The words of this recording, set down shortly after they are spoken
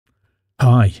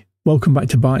Hi, welcome back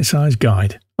to Bite Size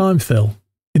Guide. I'm Phil.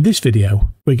 In this video,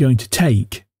 we're going to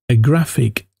take a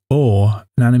graphic or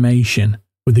an animation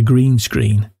with a green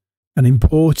screen and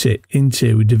import it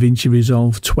into DaVinci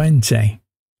Resolve 20.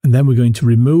 And then we're going to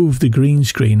remove the green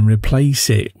screen and replace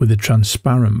it with a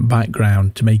transparent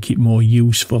background to make it more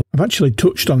useful. I've actually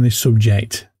touched on this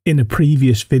subject in a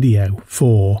previous video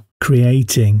for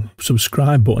creating a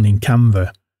subscribe button in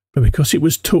Canva. But because it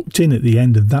was tucked in at the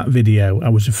end of that video, I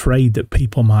was afraid that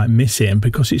people might miss it, and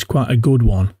because it's quite a good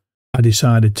one, I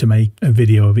decided to make a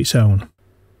video of its own.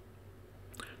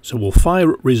 So we'll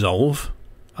fire up Resolve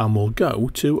and we'll go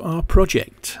to our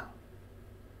project.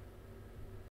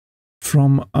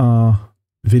 From our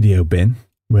video bin,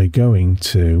 we're going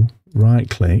to right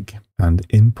click and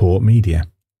import media.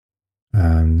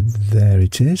 And there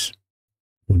it is.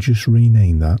 We'll just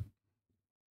rename that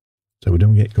so we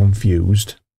don't get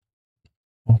confused.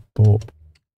 Pop up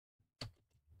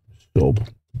sub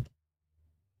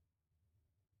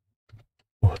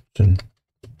button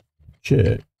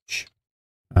church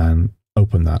and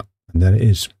open that, and there it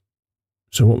is.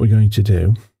 So what we're going to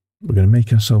do, we're going to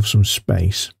make ourselves some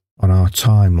space on our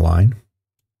timeline.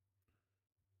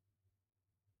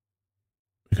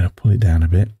 We're going to pull it down a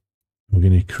bit. We're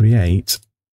going to create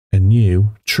a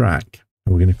new track,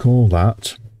 and we're going to call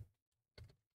that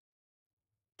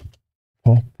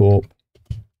pop up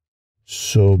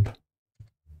subscribe.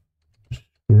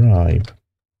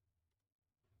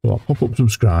 So I'll pop up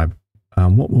subscribe,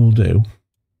 and what we'll do,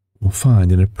 we'll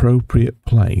find an appropriate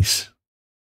place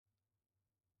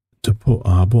to put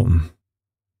our button.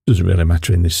 Doesn't really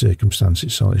matter in this circumstance,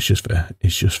 it's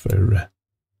just for and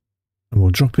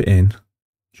we'll drop it in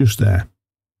just there.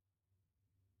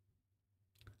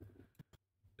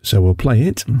 So we'll play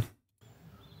it.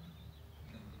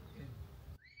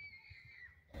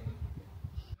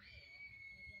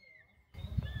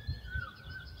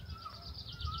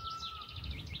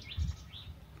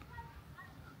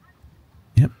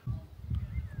 Yep.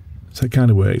 So it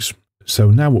kind of works. So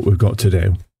now what we've got to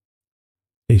do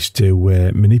is to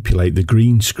manipulate the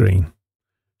green screen.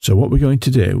 So what we're going to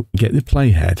do, get the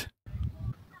playhead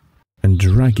and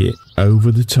drag it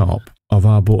over the top of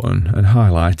our button and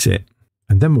highlight it.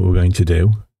 And then what we're going to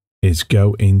do is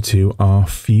go into our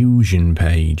Fusion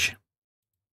page.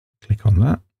 Click on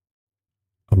that.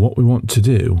 And what we want to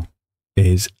do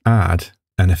is add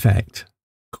an effect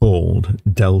called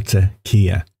Delta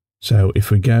Keyer. So if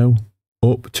we go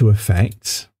up to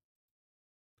effects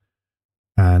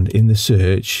and in the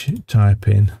search type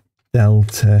in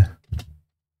Delta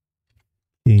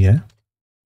Keyer,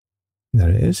 there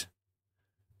it is,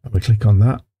 and we click on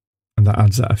that and that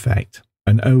adds that effect.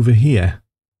 And over here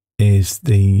is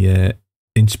the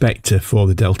inspector for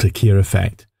the Delta Keyer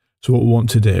effect. So what we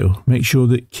want to do, make sure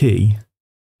that key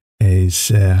is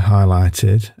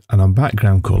highlighted, and on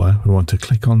background color we want to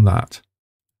click on that,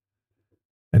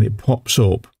 and it pops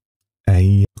up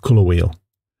a color wheel.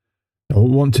 Now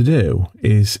what we want to do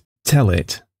is tell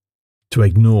it to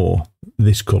ignore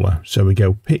this color. So we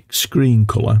go pick screen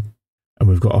color, and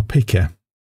we've got a picker.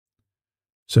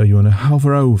 So you want to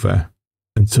hover over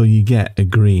until you get a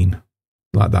green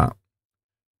like that,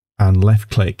 and left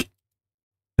click,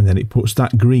 and then it puts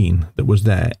that green that was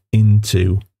there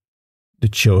into the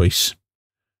choice,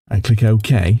 and click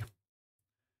OK.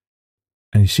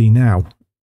 And you see now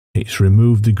it's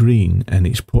removed the green and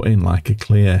it's put in like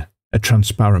a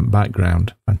transparent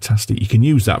background. Fantastic. You can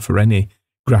use that for any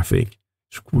graphic.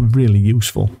 It's really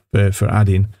useful for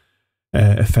adding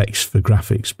effects for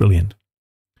graphics. Brilliant.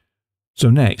 So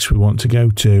next we want to go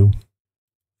to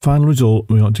final result.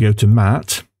 We want to go to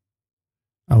matte,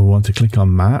 and we want to click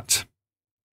on matte.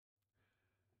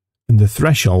 And the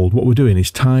threshold, what we're doing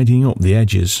is tidying up the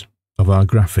edges of our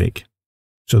graphic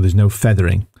so there's no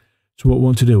feathering. So what we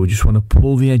want to do, we just want to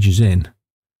pull the edges in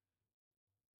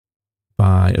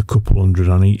by a couple hundred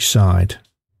on each side.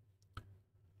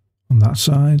 On that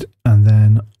side, and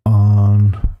then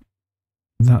on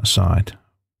that side.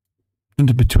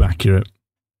 Don't be too accurate.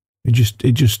 It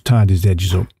just tidies the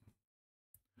edges up.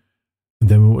 And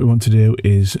then what we want to do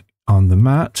is on the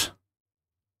matte,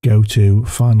 go to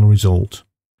final result.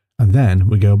 And then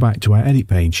we go back to our edit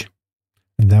page.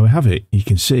 And there we have it. You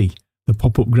can see the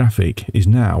pop-up graphic is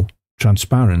now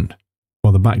transparent,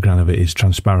 while the background of it is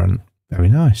transparent. Very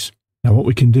nice. Now what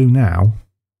we can do now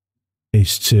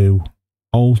is to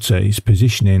alter its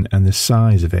positioning and the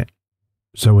size of it.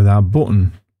 So with our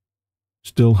button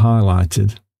still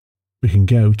highlighted, we can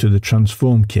go to the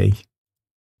transform key,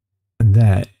 and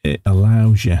there it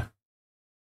allows you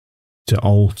to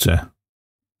alter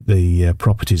the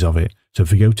properties of it. So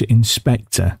if we go to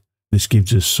inspector, this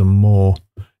gives us some more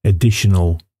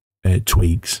additional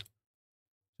tweaks.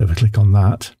 So if I click on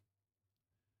that,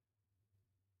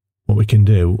 what we can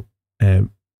do,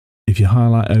 if you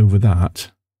highlight over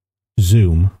that,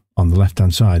 zoom on the left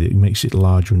hand side, it makes it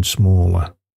larger and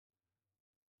smaller,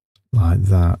 like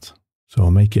that. So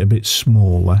I'll make it a bit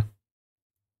smaller.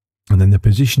 And then the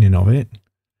positioning of it,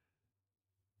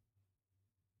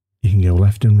 you can go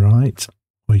left and right,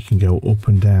 or you can go up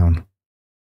and down.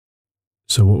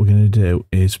 So what we're going to do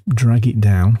is drag it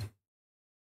down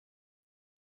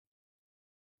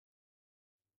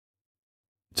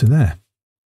to there.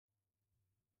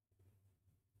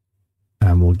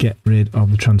 And we'll get rid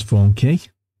of the transform key.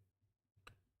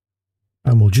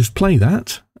 And we'll just play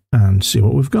that and see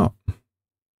what we've got.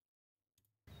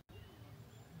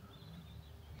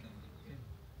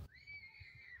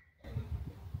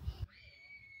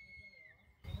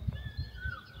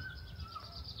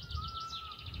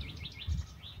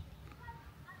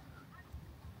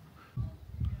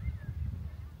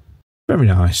 Very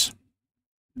nice.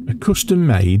 A custom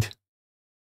made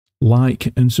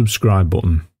like and subscribe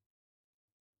button.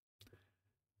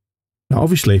 Now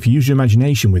obviously if you use your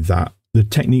imagination with that, the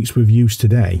techniques we've used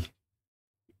today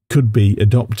could be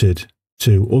adopted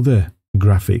to other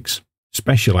graphics,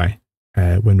 especially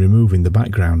when removing the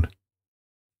background.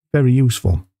 Very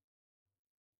useful.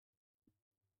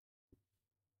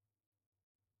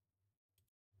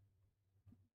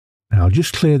 Now I'll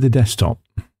just clear the desktop,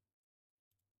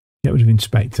 get rid of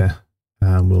Inspector,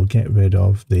 and we'll get rid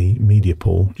of the media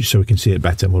pool just so we can see it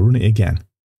better. We'll run it again.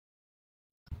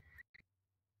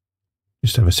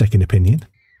 Just have a second opinion.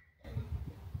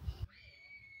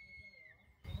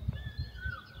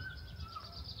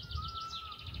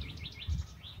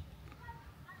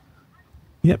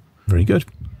 Yep, very good.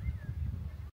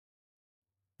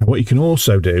 Now what you can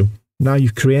also do, now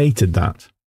you've created that,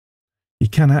 you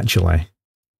can actually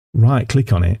right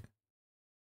click on it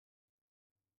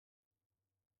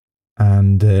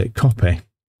and copy,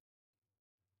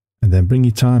 and then bring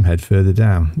your time head further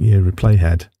down, your replay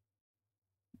head,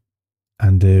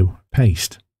 and do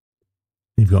paste.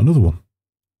 You've got another one.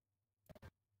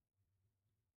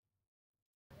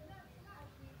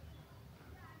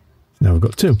 Now we've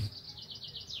got two.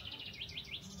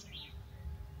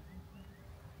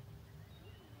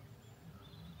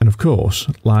 And of course,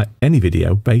 like any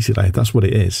video, basically that's what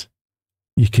it is.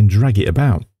 You can drag it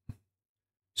about.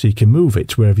 So you can move it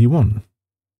to wherever you want.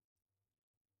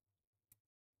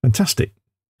 Fantastic.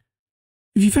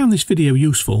 If you found this video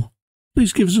useful,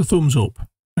 please give us a thumbs up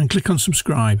and click on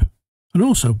subscribe. And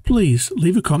also, please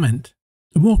leave a comment.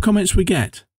 The more comments we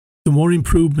get, the more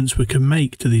improvements we can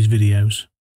make to these videos,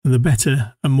 and the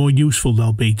better and more useful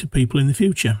they'll be to people in the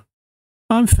future.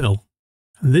 I'm Phil,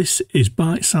 and this is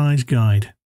Bite Size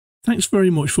Guide. Thanks very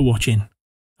much for watching,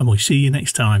 and we'll see you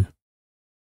next time.